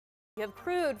You have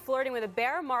crude flirting with a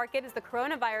bear market as the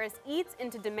coronavirus eats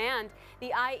into demand.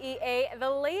 The IEA, the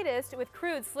latest, with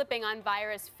crude slipping on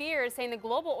virus fears, saying the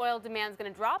global oil demand is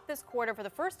going to drop this quarter for the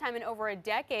first time in over a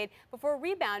decade before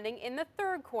rebounding in the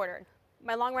third quarter.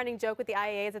 My long-running joke with the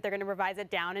IEA is that they're going to revise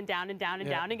it down and down and down and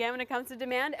down again when it comes to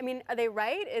demand. I mean, are they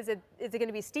right? Is it going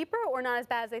to be steeper or not as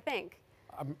bad as they think?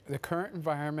 The current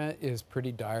environment is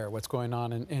pretty dire, what's going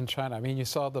on in China. I mean, you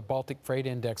saw the Baltic Freight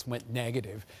Index went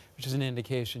negative, which is an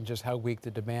indication just how weak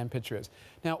the demand picture is.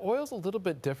 Now, oil's a little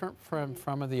bit different from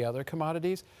some of the other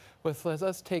commodities.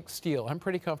 Let's take steel. I'm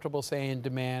pretty comfortable saying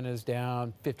demand is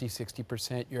down 50,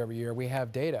 60% year over year. We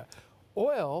have data.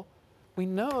 Oil, we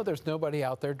know there's nobody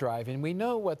out there driving. We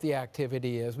know what the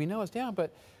activity is. We know it's down,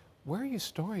 but where are you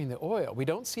storing the oil? We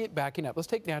don't see it backing up. Let's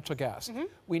take natural gas.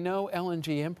 We know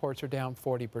LNG imports are down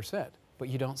 40%, but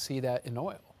you don't see that in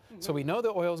oil. So we know the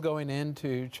oil's going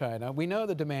into China. We know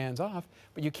the demand's off,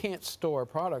 but you can't store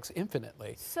products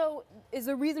infinitely. So is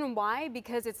the reason why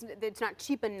because it's not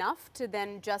cheap enough to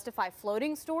then justify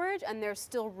floating storage, and there's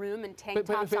still room in tank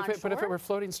tops on shore? But if it were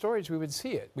floating storage, we would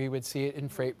see it. We would see it in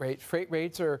freight rates. Freight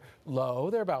rates are low.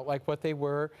 They're about like what they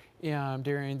were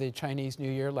during the Chinese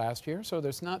New Year last year. So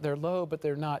they're low, but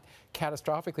they're not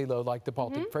catastrophically low like the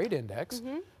Baltic Freight Index.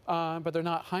 But they're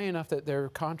not high enough that they're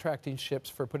contracting ships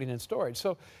for putting in storage.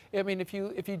 So, I mean, if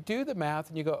you do the math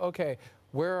and you go, okay,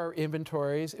 where are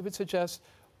inventories? It would suggest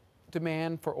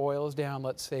demand for oil is down,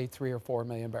 let's say, 3 or 4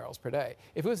 million barrels per day.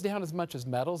 If it was down as much as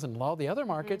metals and all the other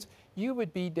markets, you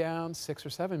would be down 6 or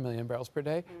 7 million barrels per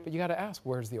day. But you got to ask,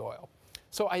 where's the oil?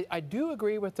 So I do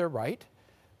agree with their right.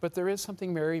 But there is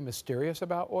something very mysterious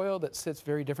about oil that sits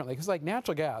very differently. Because like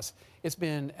natural gas, it's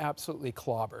been absolutely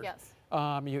clobbered. Yes.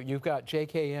 You've got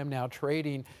JKM now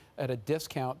trading at a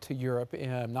discount to Europe,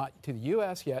 and not to the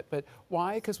U.S. yet. But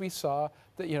why? Because we saw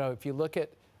that, if you look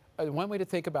at one way to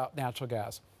think about natural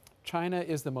gas, China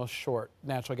is the most short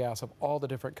natural gas of all the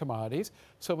different commodities.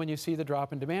 So when you see the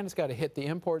drop in demand, it's got to hit the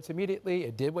imports immediately.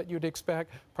 It did what you'd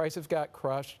expect. Prices got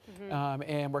crushed,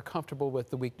 and we're comfortable with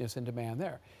the weakness in demand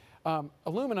there.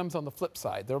 Aluminum's on the flip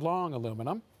side. They're long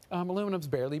aluminum. Aluminum's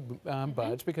barely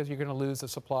budged because you're going to lose the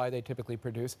supply they typically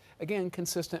produce. Again,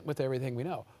 consistent with everything we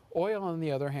know. Oil, on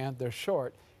the other hand, they're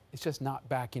short. It's just not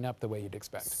backing up the way you'd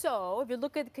expect. So if you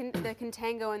look at the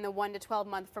contango in the 1 to 12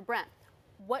 month for Brent,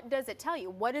 what does it tell you?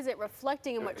 What is it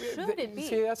reflecting, and what should it be?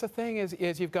 See, that's the thing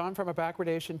is you've gone from a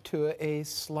backwardation to a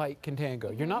slight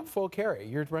contango. You're not full carry.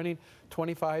 You're running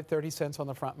 25, 30 cents on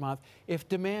the front month. If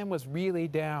demand was really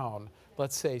down,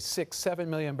 let's say 6, 7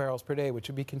 million barrels per day, which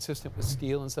would be consistent with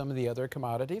steel and some of the other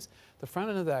commodities, the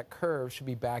front end of that curve should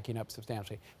be backing up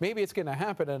substantially. Maybe it's going to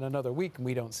happen in another week and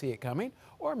we don't see it coming,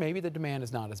 or maybe the demand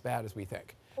is not as bad as we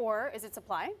think. Or is it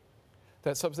supply?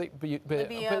 That subsidy,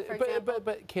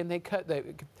 but can they cut?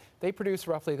 They produce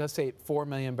roughly, let's say, 4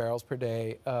 million barrels per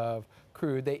day of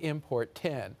crude. They import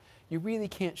 10. You really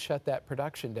can't shut that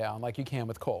production down like you can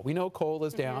with coal. We know coal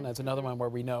is down. That's another one where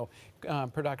we know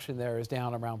production there is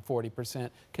down around 40%,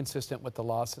 consistent with the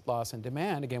loss in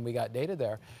demand. Again, we got data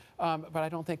there, but I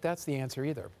don't think that's the answer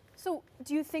either. So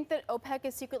do you think that OPEC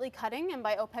is secretly cutting? And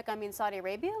by OPEC, I mean Saudi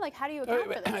Arabia? Like, how do you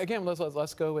account for this? Again,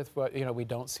 let's go with what, we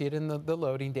don't see it in the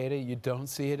loading data. You don't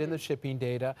see it in the shipping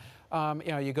data.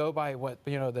 You go by what,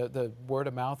 the word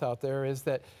of mouth out there is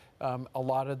that a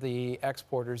lot of the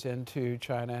exporters into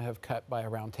China have cut by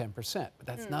around 10%. But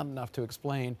that's not enough to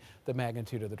explain the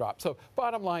magnitude of the drop. So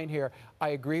bottom line here, I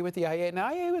agree with the IEA.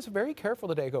 Now, IEA was very careful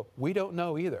today. We don't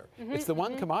know either. It's the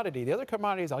one commodity. The other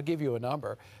commodities, I'll give you a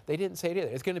number. They didn't say it either.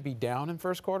 It's going to be down in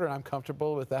first quarter, and I'm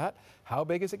comfortable with that. How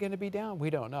big is it going to be down?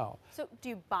 We don't know. So do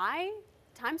you buy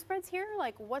time spreads here?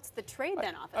 Like, what's the trade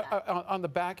then off of that? On the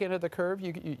back end of the curve,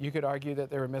 you could argue that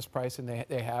they were mispriced, and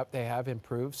they have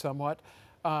improved somewhat.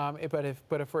 But if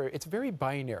it's very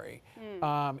binary.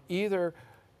 Either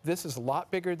this is a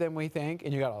lot bigger than we think,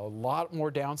 and you got a lot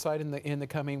more downside in the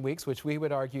coming weeks, which we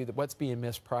would argue that what's being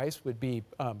mispriced would be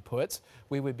puts.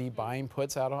 We would be buying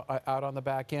puts out on the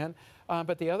back end.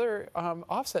 But the other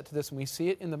offset to this, and we see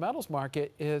it in the metals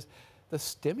market, is the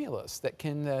stimulus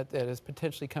that is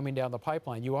potentially coming down the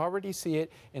pipeline. You already see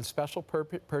it in special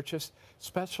purpose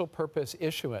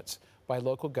issuance by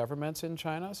local governments in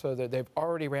China, so that they've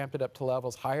already ramped it up to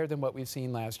levels higher than what we've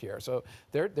seen last year. So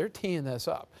they're teeing this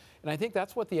up. And I think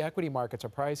that's what the equity markets are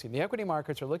pricing. The equity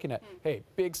markets are looking at, hey,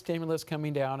 big stimulus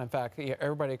coming down. In fact,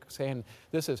 everybody saying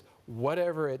this is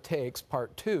whatever it takes,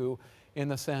 part 2, in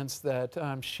the sense that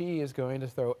Xi is going to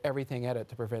throw everything at it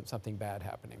to prevent something bad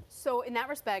happening. So in that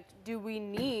respect, do we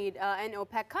need an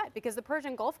OPEC cut? Because the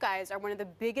Persian Gulf guys are one of the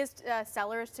biggest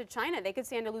sellers to China. They could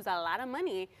stand to lose a lot of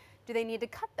money. Do they need to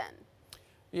cut then?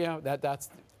 That's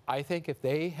I think if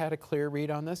they had a clear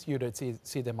read on this, you'd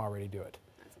see them already do it.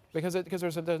 Because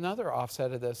there's another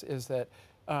offset of this is that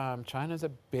China's a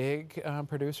big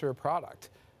producer of product.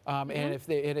 And if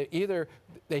either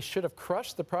they should have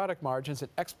crushed the product margins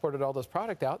and exported all this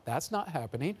product out, that's not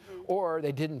happening, or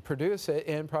they didn't produce it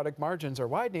and product margins are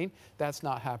widening, that's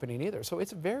not happening either. So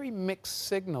it's very mixed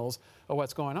signals of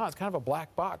what's going on. It's kind of a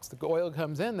black box. The oil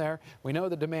comes in there, we know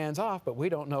the demand's off, but we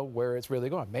don't know where it's really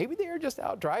going. Maybe they are just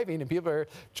out driving and people are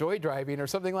joy driving or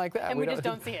something like that. And we just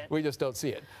don't see it. We just don't see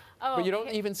it. Oh, but you don't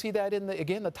even see that in the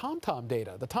TomTom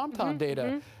data. The TomTom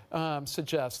data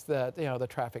suggests that the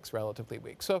traffic's relatively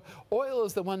weak. So oil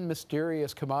is the one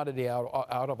mysterious commodity out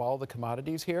of all the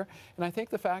commodities here. And I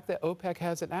think the fact that OPEC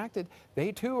hasn't acted,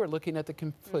 they too are looking at the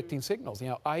conflicting signals.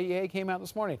 IEA came out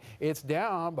this morning. It's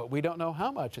down, but we don't know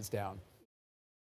how much it's down.